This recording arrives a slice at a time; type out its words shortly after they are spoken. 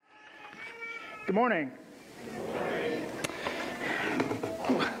Good morning.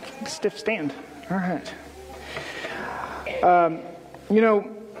 Ooh, stiff stand. All right.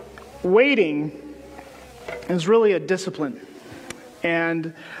 Waiting is really a discipline.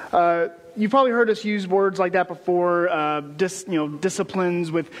 And you've probably heard us use words like that before,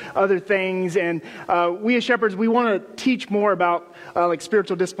 disciplines with other things. And we as shepherds, we want to teach more about like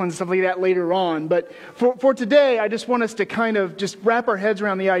spiritual disciplines and stuff like that later on. But for today, I just want us to kind of just wrap our heads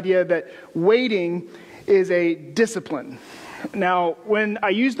around the idea that waiting is a discipline. Now, when I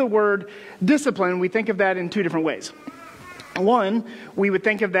use the word discipline, we think of that in two different ways. One, we would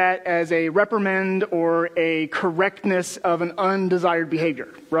think of that as a reprimand or a correctness of an undesired behavior,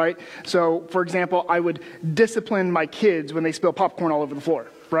 right? So, for example, I would discipline my kids when they spill popcorn all over the floor,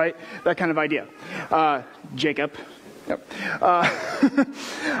 right? That kind of idea. Jacob. Yep.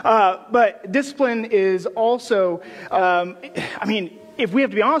 But discipline is also, if we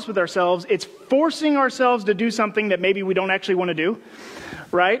have to be honest with ourselves, it's forcing ourselves to do something that maybe we don't actually want to do,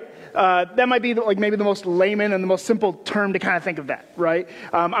 right? That might be maybe the most layman and the most simple term to kind of think of that, right?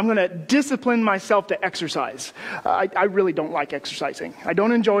 I'm going to discipline myself to exercise. I really don't like exercising. I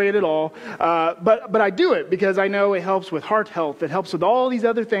don't enjoy it at all, but I do it because I know it helps with heart health. It helps with all these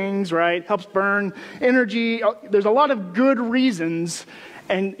other things, right? Helps burn energy. There's a lot of good reasons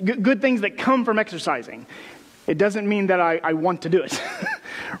and good things that come from exercising. It doesn't mean that I want to do it,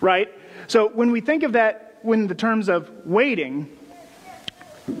 right? So when we think of that in the terms of waiting,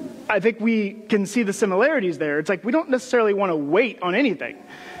 I think we can see the similarities there. It's like we don't necessarily want to wait on anything.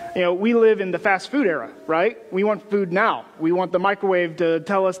 We live in the fast food era, right? We want food now. We want the microwave to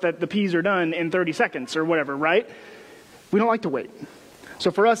tell us that the peas are done in 30 seconds or whatever, right? We don't like to wait.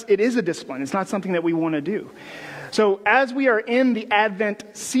 So for us, it is a discipline. It's not something that we want to do. So as we are in the Advent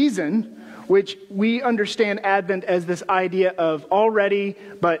season, which we understand Advent as this idea of already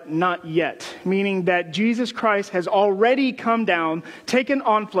but not yet, meaning that Jesus Christ has already come down, taken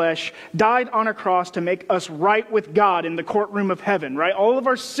on flesh, died on a cross to make us right with God in the courtroom of heaven, right? All of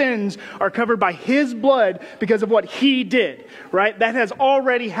our sins are covered by His blood because of what He did, right? That has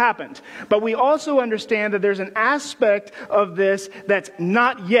already happened. But we also understand that there's an aspect of this that's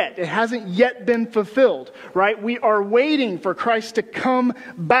not yet. It hasn't yet been fulfilled, right? We are waiting for Christ to come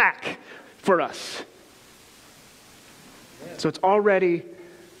back for us. So it's already,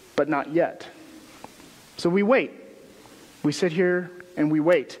 but not yet. So we wait. We sit here and we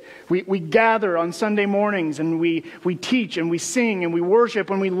wait. We gather on Sunday mornings and we teach and we sing and we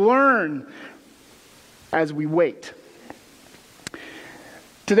worship and we learn as we wait.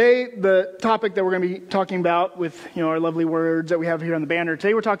 Today, the topic that we're going to be talking about with our lovely words that we have here on the banner,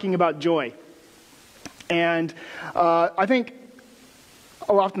 today we're talking about joy. And I think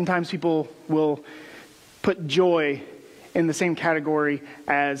oftentimes people will put joy in the same category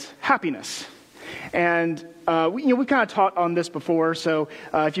as happiness. And we kind of taught on this before, so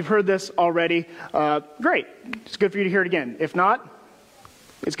if you've heard this already, great. It's good for you to hear it again. If not,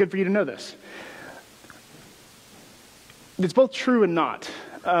 it's good for you to know this. It's both true and not.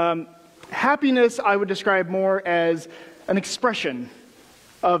 Happiness I would describe more as an expression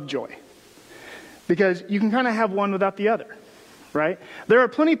of joy, because you can kind of have one without the other. Right? There are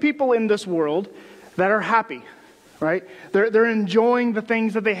plenty of people in this world that are happy, right? They're enjoying the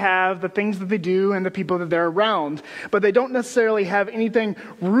things that they have, the things that they do, and the people that they're around. But they don't necessarily have anything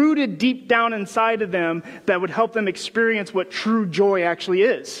rooted deep down inside of them that would help them experience what true joy actually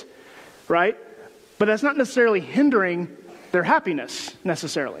is, right? But that's not necessarily hindering their happiness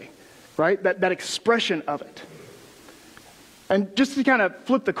necessarly, right? That expression of it. And just to kind of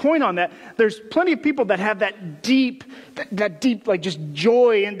flip the coin on that, there's plenty of people that have that deep, like just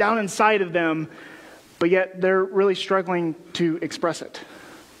joy down inside of them, but yet they're really struggling to express it.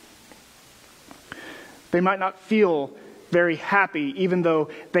 They might not feel very happy, even though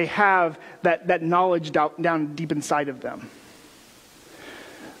they have that knowledge down deep inside of them.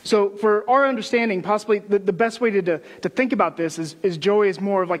 So for our understanding, possibly the best way to think about this is joy is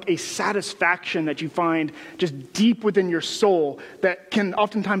more of like a satisfaction that you find just deep within your soul that can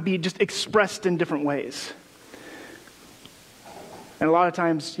oftentimes be just expressed in different ways. And a lot of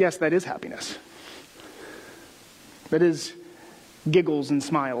times, yes, that is happiness. That is giggles and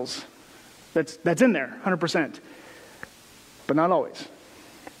smiles. That's in there, 100%. But not always.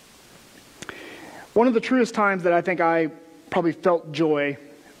 One of the truest times that I think I probably felt joy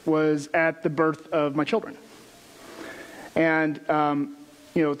was at the birth of my children. And, I'm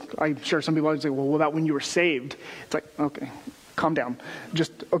sure some people would say, well, what about when you were saved? It's like, okay, calm down.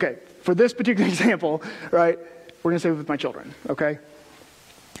 Just, okay, for this particular example, right, we're going to say with my children, okay?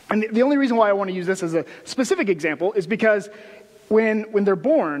 And the only reason why I want to use this as a specific example is because when they're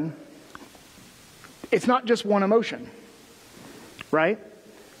born, it's not just one emotion, right?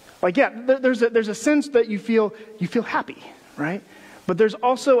 Like, yeah, there's a sense that you feel happy, right? But there's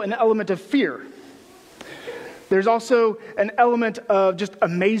also an element of fear. There's also an element of just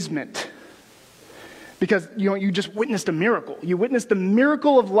amazement. Because, you just witnessed a miracle. You witnessed the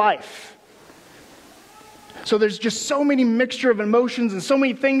miracle of life. So there's just so many mixture of emotions and so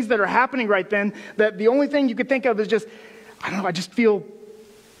many things that are happening right then that the only thing you could think of is just, I don't know, I just feel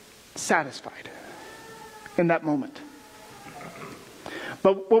satisfied in that moment.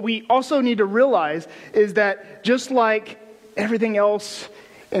 But what we also need to realize is that just like everything else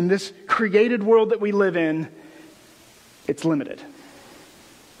in this created world that we live in, it's limited.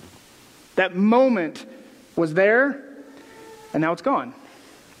 That moment was there, and now it's gone,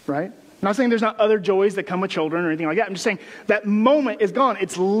 right? I'm not saying there's not other joys that come with children or anything like that. I'm just saying that moment is gone.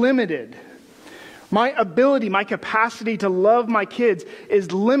 It's limited. My ability, my capacity to love my kids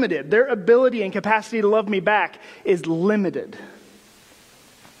is limited. Their ability and capacity to love me back is limited.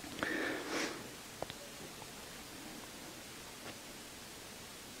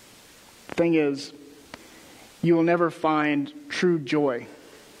 The thing is, you will never find true joy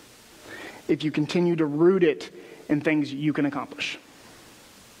if you continue to root it in things you can accomplish.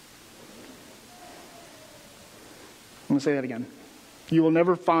 I'm going to say that again. You will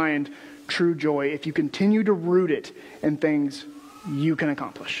never find true joy if you continue to root it in things you can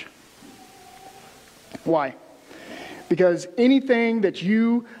accomplish. Why? Because anything that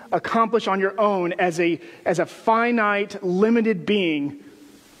you accomplish on your own as a finite, limited being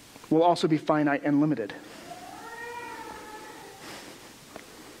will also be finite and limited.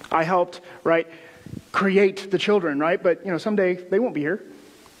 I helped, right, create the children, right? But, someday they won't be here,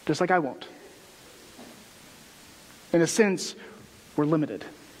 just like I won't. In a sense, we're limited.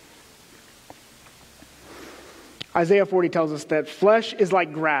 Isaiah 40 tells us that flesh is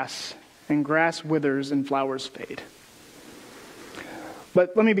like grass, and grass withers and flowers fade.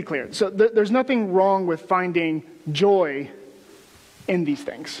 But let me be clear. So there's nothing wrong with finding joy in these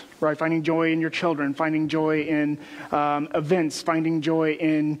things, right? Finding joy in your children, finding joy in events, finding joy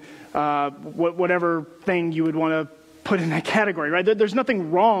in whatever thing you would want to put in that category, right? There's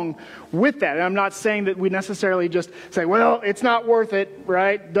nothing wrong with that. And I'm not saying that we necessarily just say, well, it's not worth it,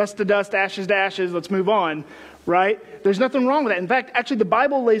 right? Dust to dust, ashes to ashes, let's move on, right? There's nothing wrong with that. In fact, actually, the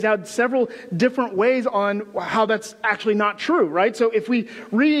Bible lays out several different ways on how that's actually not true, right? So if we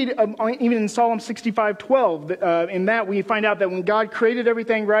read, even in Psalm 65:12, in that we find out that when God created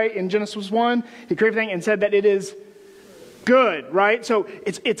everything, right, in Genesis 1, He created everything and said that it is good, right? So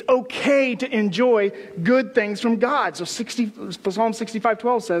it's okay to enjoy good things from God. So Psalm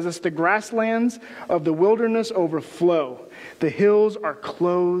 65:12 says this: the grasslands of the wilderness overflow. The hills are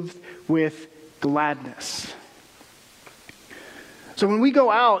clothed with gladness. So when we go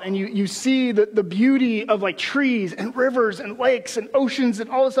out and you see the beauty of like trees and rivers and lakes and oceans and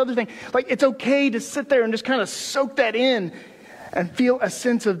all this other thing, like it's okay to sit there and just kind of soak that in and feel a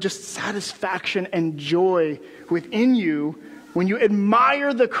sense of just satisfaction and joy within you when you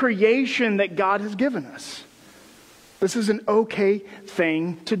admire the creation that God has given us. This is an okay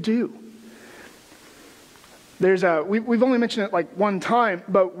thing to do. We've only mentioned it like one time,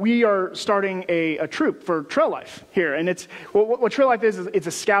 but we are starting a troop for Trail Life here. And it's what Trail Life is it's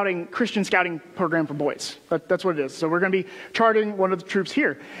a Christian scouting program for boys. That's what it is. So we're going to be charting one of the troops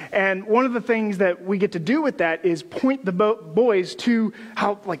here. And one of the things that we get to do with that is point the boys to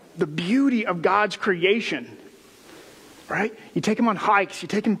how, like, the beauty of God's creation. Right? You take them on hikes, you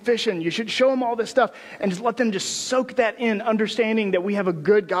take them fishing, you should show them all this stuff and just let them just soak that in, understanding that we have a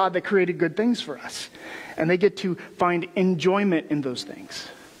good God that created good things for us. And they get to find enjoyment in those things.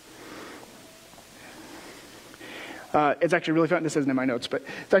 It's actually really fun. This isn't in my notes, but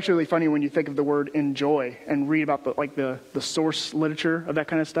it's actually really funny when you think of the word enjoy and read about the source literature of that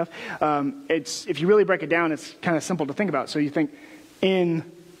kind of stuff. If you really break it down, it's kind of simple to think about. So you think in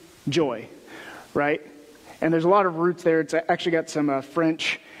joy, right? And there's a lot of roots there. It's actually got some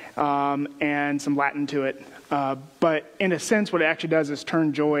French and some Latin to it. But in a sense, what it actually does is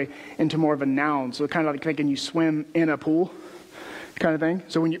turn joy into more of a noun. So kind of like thinking you swim in a pool kind of thing.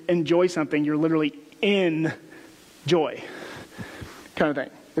 So when you enjoy something, you're literally in joy kind of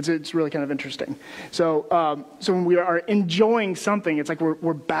thing. It's really kind of interesting. So when we are enjoying something, it's like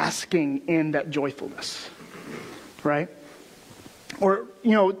we're basking in that joyfulness, right? Or,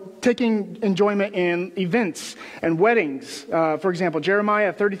 taking enjoyment in events and weddings. For example,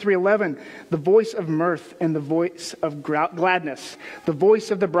 Jeremiah 33:11, the voice of mirth and the voice of gladness, the voice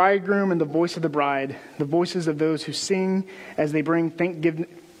of the bridegroom and the voice of the bride, the voices of those who sing as they bring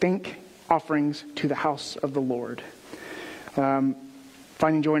thank offerings to the house of the Lord.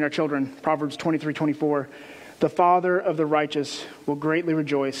 Finding joy in our children. Proverbs 23:24. The father of the righteous will greatly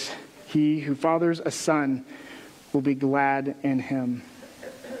rejoice. He who fathers a son will be glad in him.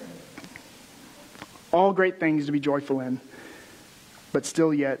 All great things to be joyful in, but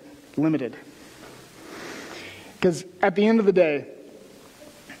still yet limited. Because at the end of the day,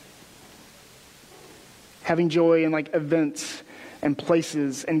 having joy in like events and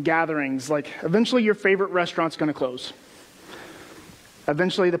places and gatherings, like eventually your favorite restaurant's going to close.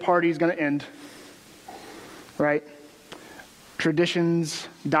 Eventually the party's going to end, right? Traditions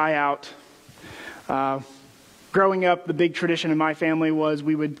die out. Growing up, the big tradition in my family was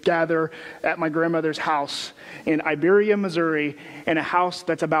we would gather at my grandmother's house in Iberia, Missouri, in a house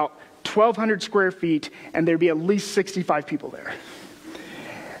that's about 1,200 square feet, and there'd be at least 65 people there.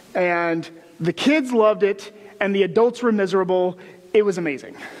 And the kids loved it, and the adults were miserable. It was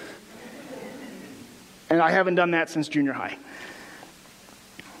amazing. And I haven't done that since junior high.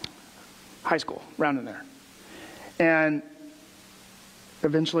 High school, round in there. And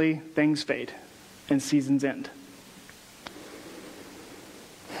eventually, things fade, and seasons end.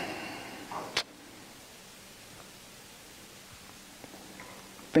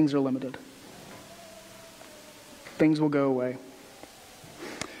 Things are limited. Things will go away.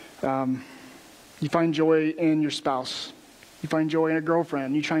 You find joy in your spouse. You find joy in a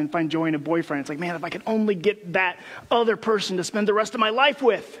girlfriend. You try and find joy in a boyfriend. It's like, man, if I could only get that other person to spend the rest of my life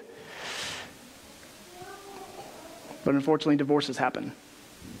with. But unfortunately, divorces happen.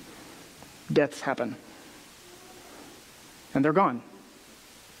 Deaths happen. And they're gone.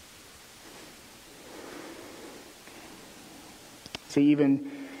 See, even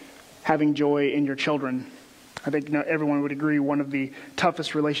having joy in your children, I think everyone would agree one of the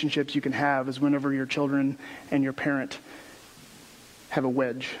toughest relationships you can have is whenever your children and your parent have a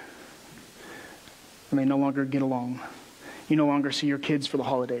wedge and they no longer get along. You no longer see your kids for the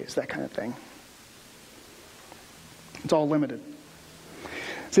holidays, that kind of thing. It's all limited.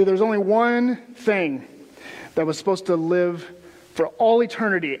 See, there's only one thing that was supposed to live for all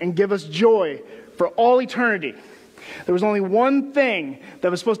eternity and give us joy for all eternity. There was only one thing that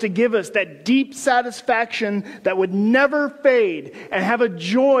was supposed to give us that deep satisfaction that would never fade and have a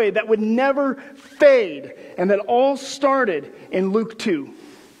joy that would never fade. And that all started in Luke 2.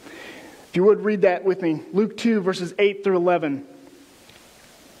 If you would read that with me. Luke 2 verses 8 through 11.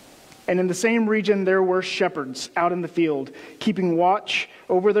 And in the same region there were shepherds out in the field, keeping watch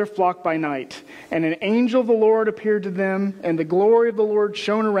over their flock by night. And an angel of the Lord appeared to them, and the glory of the Lord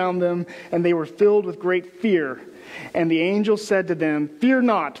shone around them, and they were filled with great fear. And the angel said to them, "Fear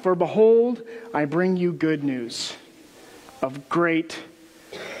not, for behold, I bring you good news of great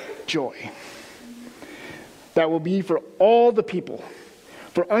joy that will be for all the people.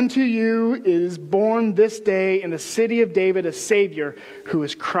 For unto you is born this day in the city of David a Savior, who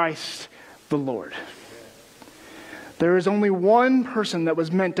is Christ the Lord." There is only one person that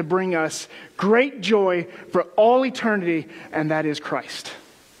was meant to bring us great joy for all eternity, and that is Christ.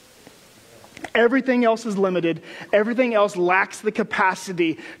 Everything else is limited. Everything else lacks the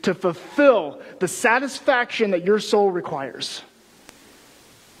capacity to fulfill the satisfaction that your soul requires.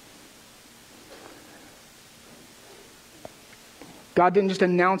 God didn't just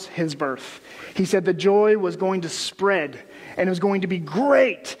announce his birth. He said the joy was going to spread, and it was going to be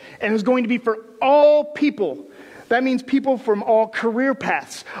great, and it was going to be for all people. That means people from all career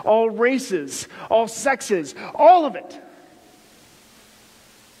paths, all races, all sexes, all of it.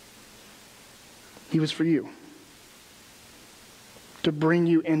 He was for you, to bring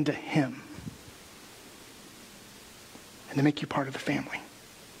you into him and to make you part of the family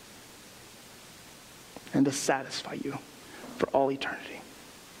and to satisfy you for all eternity.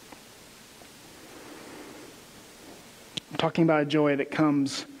 I'm talking about a joy that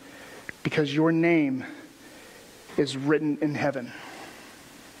comes because your name is written in heaven.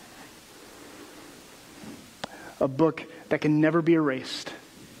 A book that can never be erased.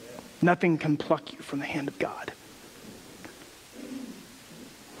 Nothing can pluck you from the hand of God.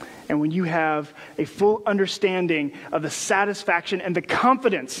 And when you have a full understanding of the satisfaction and the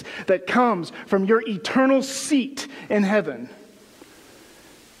confidence that comes from your eternal seat in heaven,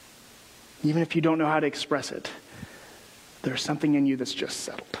 even if you don't know how to express it, there's something in you that's just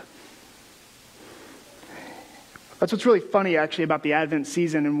settled. That's what's really funny, actually, about the Advent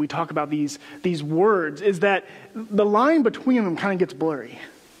season, and we talk about these words, is that the line between them kind of gets blurry.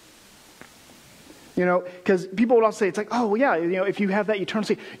 You know, because people would all say, it's like, oh, well, yeah, you know, if you have that eternal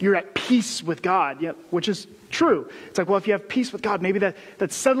state, you're at peace with God, yeah, which is true. It's like, well, if you have peace with God, maybe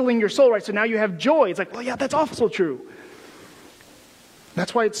that's settling your soul, right? So now you have joy. It's like, well, yeah, that's also true.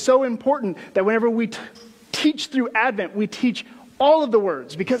 That's why it's so important that whenever we teach through Advent, we teach All of the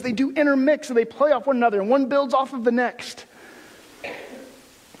words, because they do intermix and they play off one another, and one builds off of the next.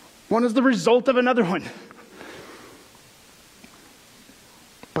 One is the result of another one.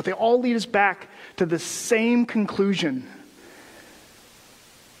 But they all lead us back to the same conclusion,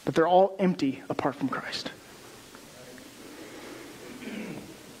 that they're all empty apart from Christ.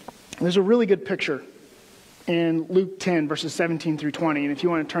 There's a really good picture in Luke 10, verses 17 through 20. And if you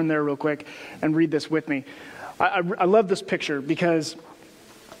want to turn there real quick and read this with me. I love this picture because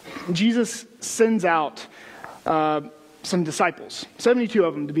Jesus sends out some disciples, 72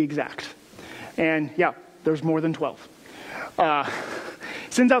 of them to be exact. And yeah, there's more than 12.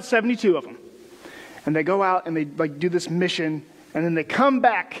 Sends out 72 of them. And they go out and they do this mission. And then they come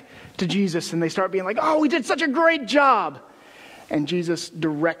back to Jesus and they start being like, oh, we did such a great job. And Jesus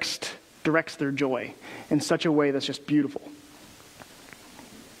directs their joy in such a way that's just beautiful.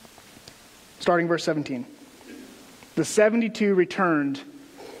 Starting verse 17. The 72 returned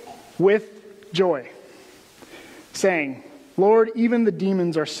with joy, saying, Lord, even the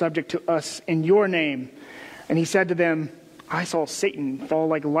demons are subject to us in your name. And he said to them, I saw Satan fall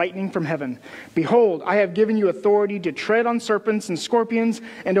like lightning from heaven. Behold, I have given you authority to tread on serpents and scorpions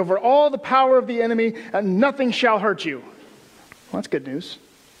and over all the power of the enemy, and nothing shall hurt you. Well, that's good news.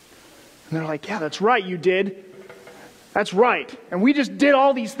 And they're like, yeah, that's right, you did. That's right. And we just did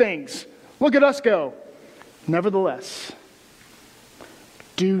all these things. Look at us go. Nevertheless,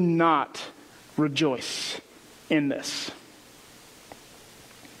 do not rejoice in this,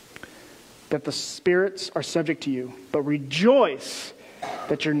 that the spirits are subject to you, but rejoice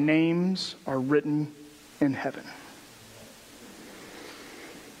that your names are written in heaven.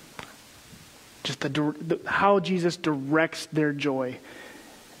 Just how Jesus directs their joy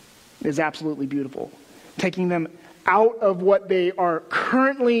is absolutely beautiful. Taking them out of what they are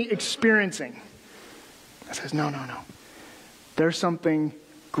currently experiencing. It says, no. There's something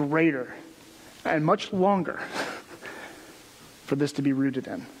greater and much longer for this to be rooted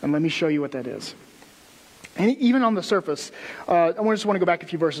in. And let me show you what that is. And even on the surface, I just want to go back a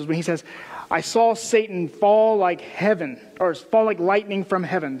few verses when he says, I saw Satan fall like lightning from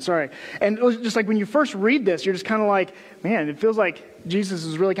heaven. Sorry. And it was just like when you first read this, you're just kind of like, man, it feels like Jesus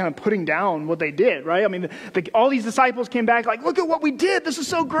is really kind of putting down what they did, right? I mean, all these disciples came back like, look at what we did. This is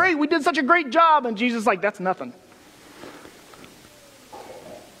so great. We did such a great job. And Jesus is like, that's nothing.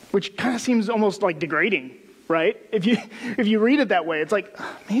 Which kind of seems almost like degrading, right? If you read it that way, it's like,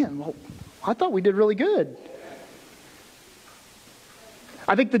 oh, man, well, I thought we did really good.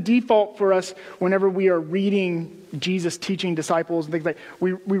 I think the default for us whenever we are reading Jesus teaching disciples and things like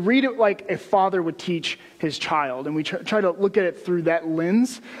we read it like a father would teach his child, and we try to look at it through that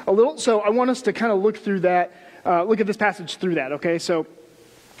lens a little. So I want us to kind of look at this passage through that, okay? So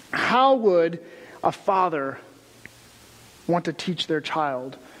how would a father want to teach their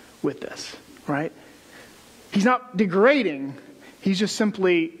child with this, right? He's not degrading, he's just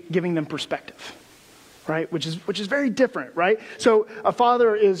simply giving them perspective. Right, which is very different, right? So a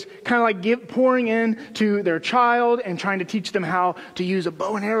father is kind of like pouring into their child and trying to teach them how to use a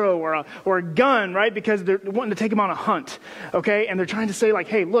bow and arrow or a gun, right? Because they're wanting to take them on a hunt, okay? And they're trying to say like,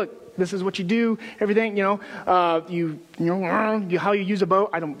 hey, look, this is what you do. Everything, how you use a bow.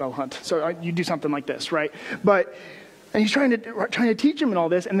 I don't bow hunt, so you do something like this, right? And he's trying to teach him and all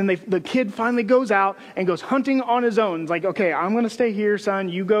this, and then the kid finally goes out and goes hunting on his own. It's like, okay, I'm going to stay here, son.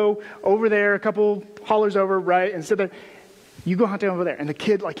 You go over there, a couple hollers over, right? And sit there. You go hunting over there. And the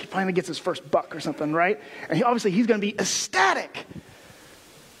kid, he finally gets his first buck or something, right? And he's going to be ecstatic.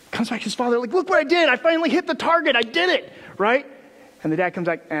 Comes back to his father, like, look what I did. I finally hit the target. I did it, right? And the dad comes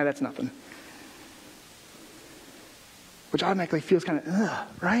back, that's nothing. Which automatically feels kind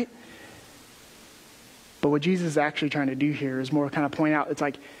of, right? But what Jesus is actually trying to do here is more kind of point out, it's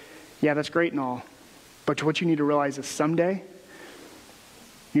like, yeah, that's great and all. But what you need to realize is someday,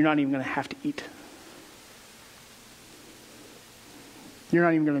 you're not even going to have to eat. You're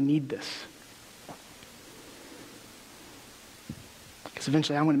not even going to need this. Because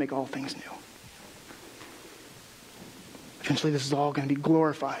eventually I'm going to make all things new. Eventually this is all going to be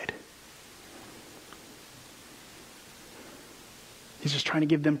glorified. He's just trying to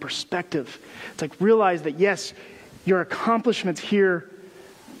give them perspective. It's like, realize that, yes, your accomplishments here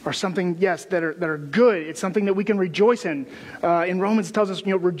are something, yes, that are good. It's something that we can rejoice in. In Romans, it tells us,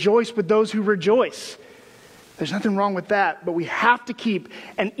 rejoice with those who rejoice. There's nothing wrong with that, but we have to keep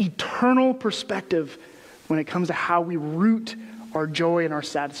an eternal perspective when it comes to how we root our joy and our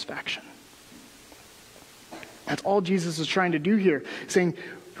satisfaction. That's all Jesus is trying to do here, saying,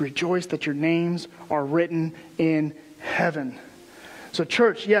 rejoice that your names are written in heaven. So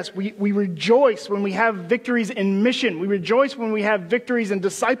church, yes, we rejoice when we have victories in mission. We rejoice when we have victories in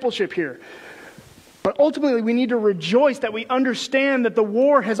discipleship here. But ultimately, we need to rejoice that we understand that the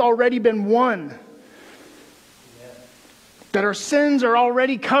war has already been won. That our sins are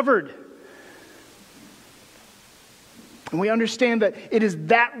already covered. And we understand that it is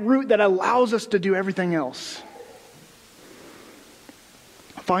that root that allows us to do everything else.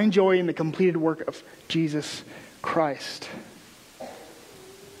 Find joy in the completed work of Jesus Christ.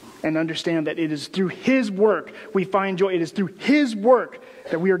 And understand that it is through His work we find joy. It is through His work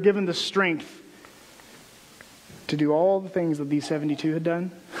that we are given the strength to do all the things that these 72 had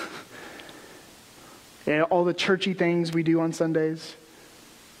done. And all the churchy things we do on Sundays.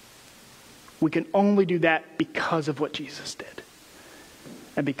 We can only do that because of what Jesus did.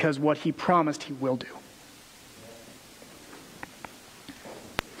 And because what He promised He will do.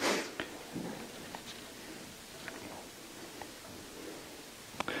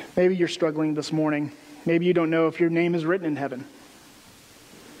 Maybe you're struggling this morning. Maybe you don't know if your name is written in heaven.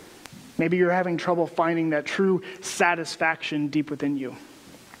 Maybe you're having trouble finding that true satisfaction deep within you.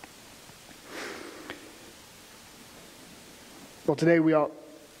 Well, today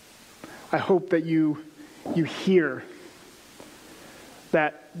I hope that you hear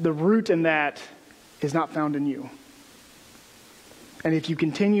that the root in that is not found in you. And if you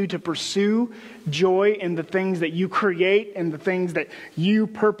continue to pursue joy in the things that you create and the things that you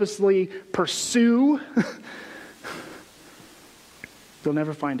purposely pursue, you'll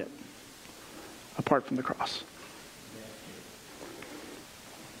never find it apart from the cross.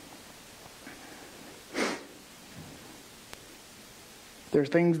 There are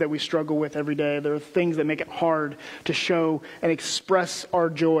things that we struggle with every day. There are things that make it hard to show and express our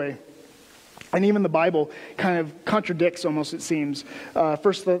joy. And even the Bible kind of contradicts almost, it seems.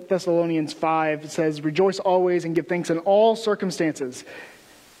 1 Thessalonians 5 says, "Rejoice always and give thanks in all circumstances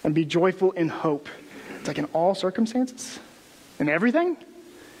and be joyful in hope." It's like in all circumstances? In everything?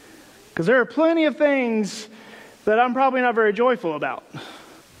 Because there are plenty of things that I'm probably not very joyful about.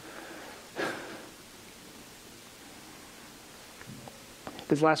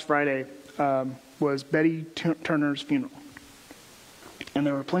 This last Friday was Betty Turner's funeral. And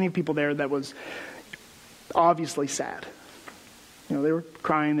there were plenty of people there that was obviously sad. You know, they were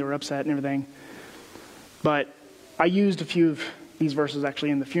crying, they were upset and everything. But I used a few of these verses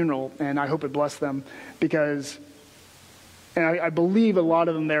actually in the funeral, and I hope it blessed them because, and I believe a lot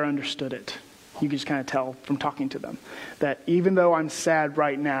of them there understood it. You can just kind of tell from talking to them that even though I'm sad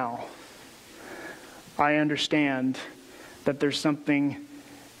right now, I understand that there's something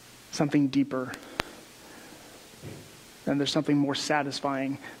deeper. And there's something more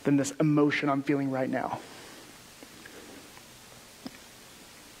satisfying than this emotion I'm feeling right now.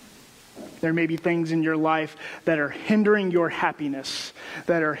 There may be things in your life that are hindering your happiness,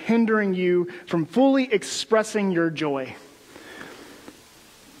 that are hindering you from fully expressing your joy.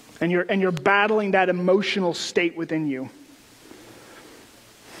 And you're battling that emotional state within you.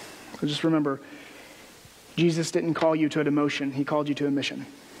 So just remember, Jesus didn't call you to an emotion, He called you to a mission.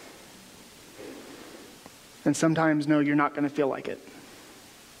 And sometimes, no, you're not going to feel like it.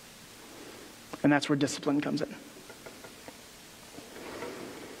 And that's where discipline comes in.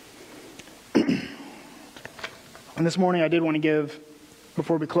 And this morning I did want to give,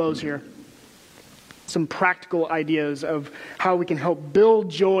 before we close here, some practical ideas of how we can help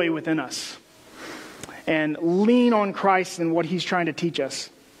build joy within us and lean on Christ and what He's trying to teach us.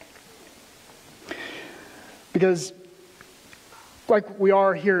 Because like we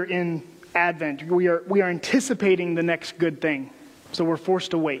are here in Advent, we are anticipating the next good thing. So we're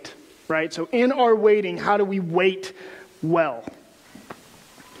forced to wait, right? So in our waiting, how do we wait well?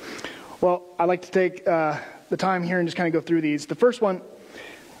 Well, I'd like to take the time here and just kind of go through these. The first one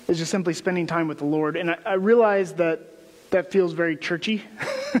is just simply spending time with the Lord. And I realize that feels very churchy.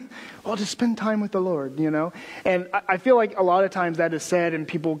 Well, just spend time with the Lord, you know? And I feel like a lot of times that is said and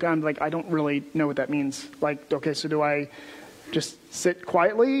people kind of like, I don't really know what that means. Like, okay, so do I just sit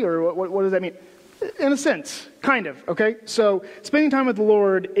quietly, or what does that mean? In a sense, kind of, okay? So spending time with the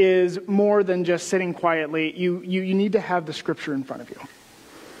Lord is more than just sitting quietly. You need to have the Scripture in front of you.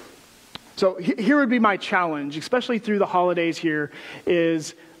 So here would be my challenge, especially through the holidays here,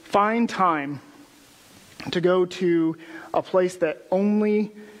 is find time to go to a place that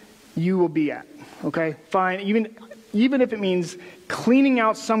only you will be at, okay? Find, even if it means cleaning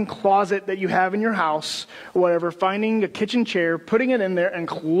out some closet that you have in your house, or whatever, finding a kitchen chair, putting it in there, and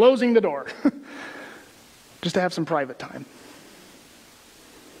closing the door. Just to have some private time.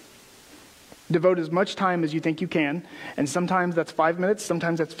 Devote as much time as you think you can, and sometimes that's 5 minutes,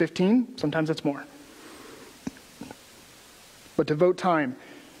 sometimes that's 15, sometimes that's more. but devote time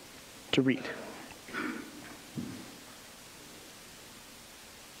to read.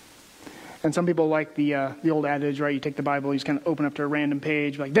 And some people like the old adage, right? You take the Bible, you just kind of open up to a random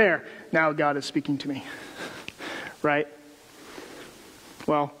page, like, there, now God is speaking to me, right?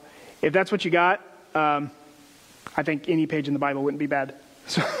 Well, if that's what you got, I think any page in the Bible wouldn't be bad.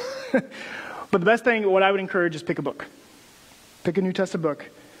 So, but the best thing, what I would encourage is pick a book. Pick a New Testament book.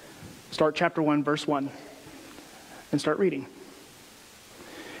 Start chapter 1, verse 1, and start reading.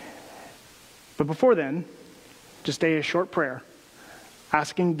 But before then, just say a short prayer,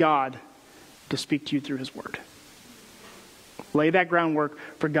 asking God to speak to you through his word. Lay that groundwork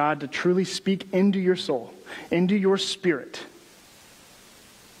for God to truly speak into your soul, into your spirit.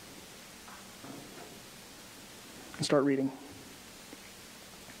 And start reading.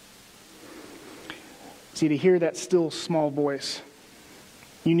 See, to hear that still small voice,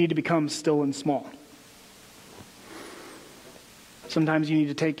 you need to become still and small. Sometimes you need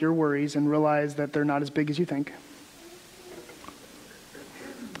to take your worries and realize that they're not as big as you think.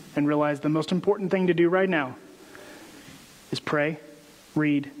 And realize the most important thing to do right now is pray,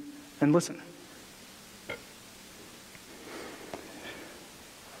 read, and listen.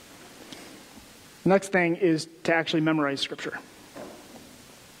 The next thing is to actually memorize Scripture.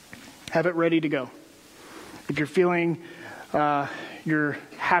 Have it ready to go. If you're feeling your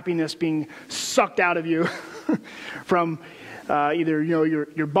happiness being sucked out of you from either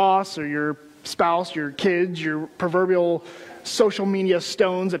your boss or your spouse, your kids, your proverbial social media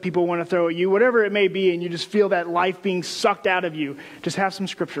stones that people want to throw at you, whatever it may be, and you just feel that life being sucked out of you, just have some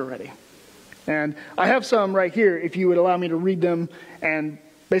Scripture ready. And I have some right here, if you would allow me to read them and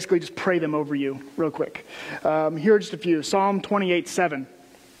basically just pray them over you real quick. Here are just a few. Psalm 28:7.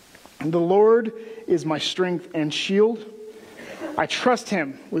 The Lord is my strength and shield. I trust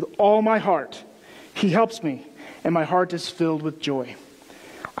him with all my heart. He helps me, and my heart is filled with joy.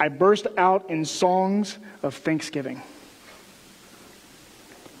 I burst out in songs of thanksgiving.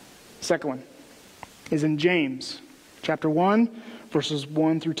 Second one is in James, chapter 1, verses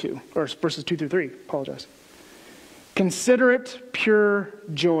 1 through 2, or verses 2 through 3, apologize. Consider it pure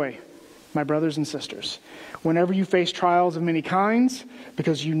joy, my brothers and sisters, whenever you face trials of many kinds,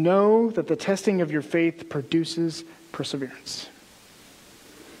 because you know that the testing of your faith produces perseverance.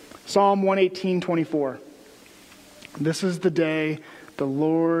 Psalm 118:24. This is the day the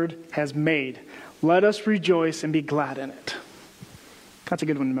Lord has made. Let us rejoice and be glad in it. That's a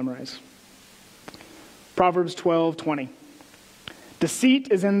good one to memorize. Proverbs 12:20.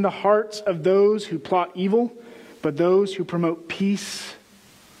 Deceit is in the hearts of those who plot evil, but those who promote peace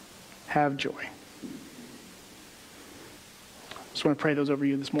have joy. Just want to pray those over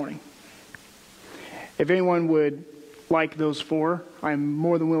you this morning. If anyone would like those four, I'm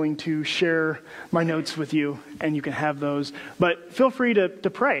more than willing to share my notes with you, and you can have those. But feel free to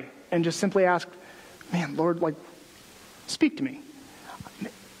pray and just simply ask, man, Lord, speak to me.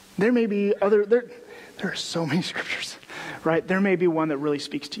 There may be there are so many scriptures, right? There may be one that really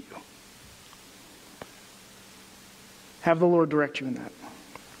speaks to you. Have the Lord direct you in that.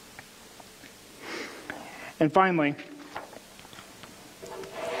 And finally,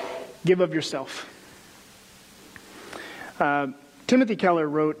 give of yourself. Timothy Keller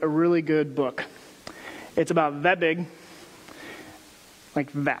wrote a really good book. It's about that big,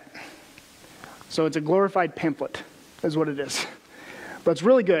 like that. So it's a glorified pamphlet, is what it is. But it's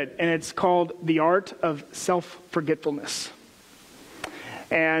really good, and it's called The Art of Self-Forgetfulness.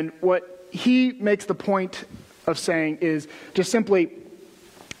 And what he makes the point of saying is just simply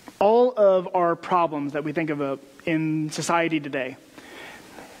all of our problems that we think of in society today,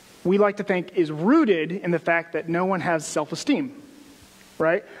 we like to think is rooted in the fact that no one has self-esteem,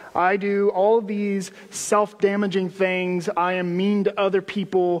 right? I do all of these self-damaging things. I am mean to other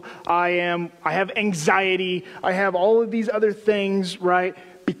people. I have anxiety. I have all of these other things, right?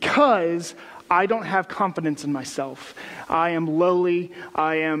 Because I don't have confidence in myself. I am lowly.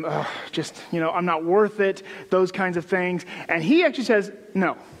 I am I'm not worth it. Those kinds of things. And he actually says,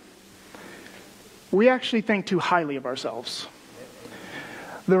 no. We actually think too highly of ourselves.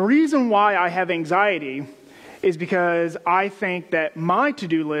 The reason why I have anxiety is because I think that my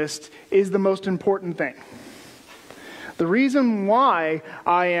to-do list is the most important thing. The reason why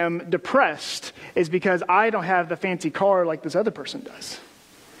I am depressed is because I don't have the fancy car like this other person does.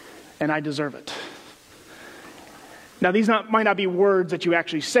 And I deserve it. Now, these might not be words that you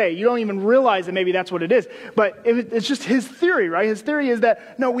actually say. You don't even realize that maybe that's what it is. But it's just his theory, right? His theory is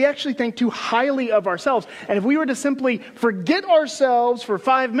that, no, we actually think too highly of ourselves. And if we were to simply forget ourselves for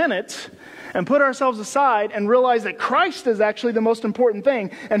 5 minutes and put ourselves aside and realize that Christ is actually the most important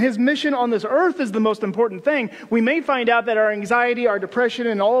thing, and his mission on this earth is the most important thing, we may find out that our anxiety, our depression,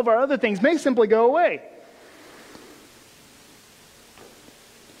 and all of our other things may simply go away.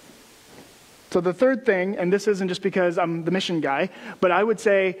 So the third thing, and this isn't just because I'm the mission guy, but I would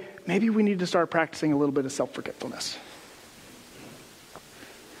say maybe we need to start practicing a little bit of self-forgetfulness.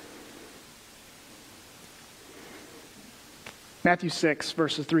 Matthew 6,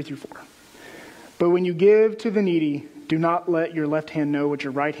 verses 3 through 4. But when you give to the needy, do not let your left hand know what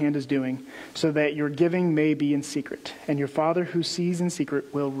your right hand is doing, so that your giving may be in secret, and your Father who sees in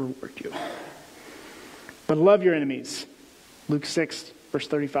secret will reward you. But love your enemies, Luke 6, verse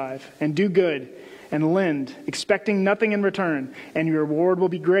 35, and do good and lend, expecting nothing in return, and your reward will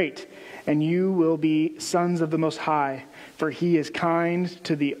be great, and you will be sons of the Most High, for he is kind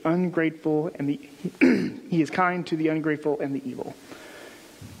to the ungrateful and the he is kind to the ungrateful and the evil.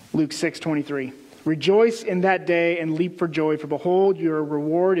 Luke 6:23. Rejoice in that day and leap for joy, for behold, your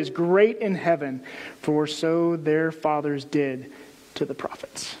reward is great in heaven, for so their fathers did to the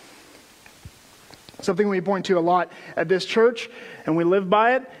prophets. Something we point to a lot at this church, and we live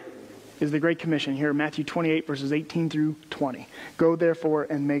by it, is the Great Commission here in Matthew 28, verses 18 through 20. Go therefore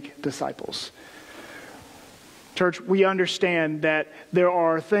and make disciples. Church, we understand that there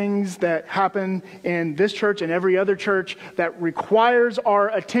are things that happen in this church and every other church that requires our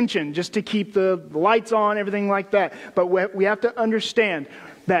attention just to keep the lights on, everything like that. But we have to understand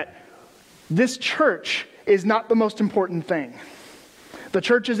that this church is not the most important thing. The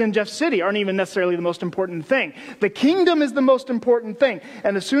churches in Jeff City aren't even necessarily the most important thing. The kingdom is the most important thing.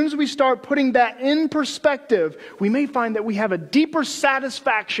 And as soon as we start putting that in perspective, we may find that we have a deeper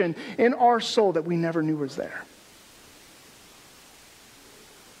satisfaction in our soul that we never knew was there.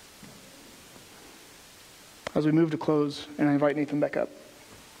 As we move to close, and I invite Nathan back up.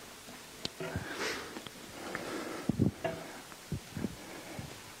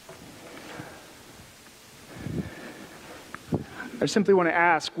 I simply want to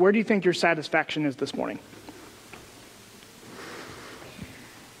ask, where do you think your satisfaction is this morning?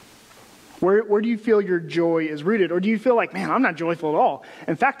 Where do you feel your joy is rooted? Or do you feel like, man, I'm not joyful at all.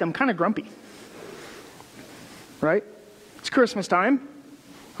 In fact, I'm kind of grumpy. Right? It's Christmas time.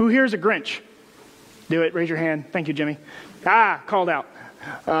 Who here is a Grinch? Do it. Raise your hand. Thank you, Jimmy. Called out.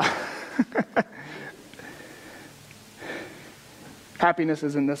 Happiness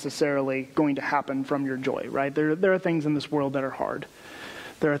isn't necessarily going to happen from your joy, right? There are things in this world that are hard.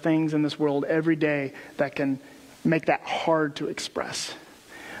 There are things in this world every day that can make that hard to express.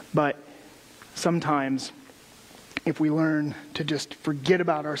 But sometimes, if we learn to just forget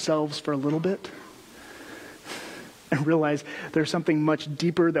about ourselves for a little bit, and realize there's something much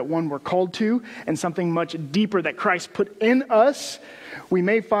deeper that we're called to, and something much deeper that Christ put in us, we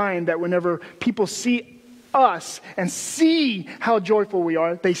may find that whenever people see us and see how joyful we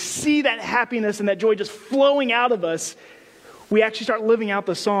are, they see that happiness and that joy just flowing out of us, we actually start living out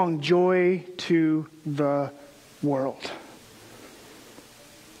the song, Joy to the World.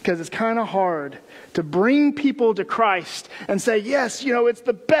 Because it's kind of hard to bring people to Christ and say, yes, it's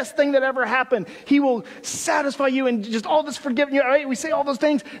the best thing that ever happened. He will satisfy you and just all this forgiveness. Right? We say all those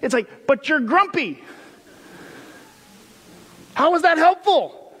things. It's like, but you're grumpy. How is that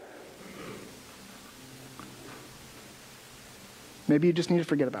helpful? Maybe you just need to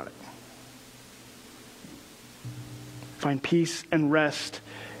forget about it. Find peace and rest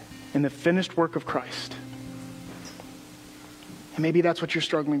in the finished work of Christ. And maybe that's what you're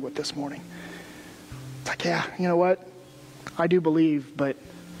struggling with this morning. It's like, yeah, you know what? I do believe, but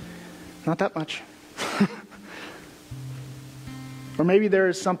not that much. Or maybe there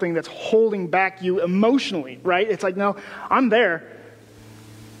is something that's holding back you emotionally, right? It's like, no, I'm there.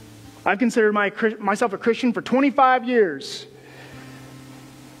 I've considered myself a Christian for 25 years.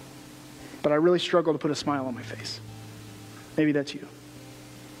 But I really struggle to put a smile on my face. Maybe that's you.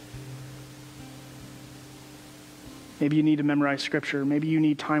 Maybe you need to memorize Scripture. Maybe you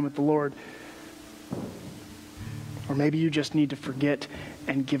need time with the Lord. Or maybe you just need to forget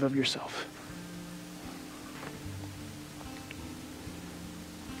and give of yourself.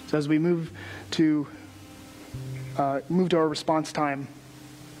 So as we move to our response time,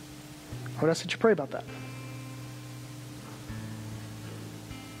 I would ask that you pray about that.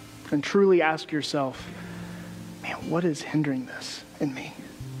 And truly ask yourself, man, what is hindering this in me?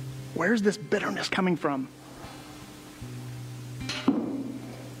 Where's this bitterness coming from?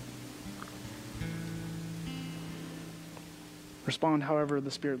 Respond however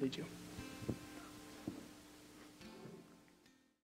the Spirit leads you.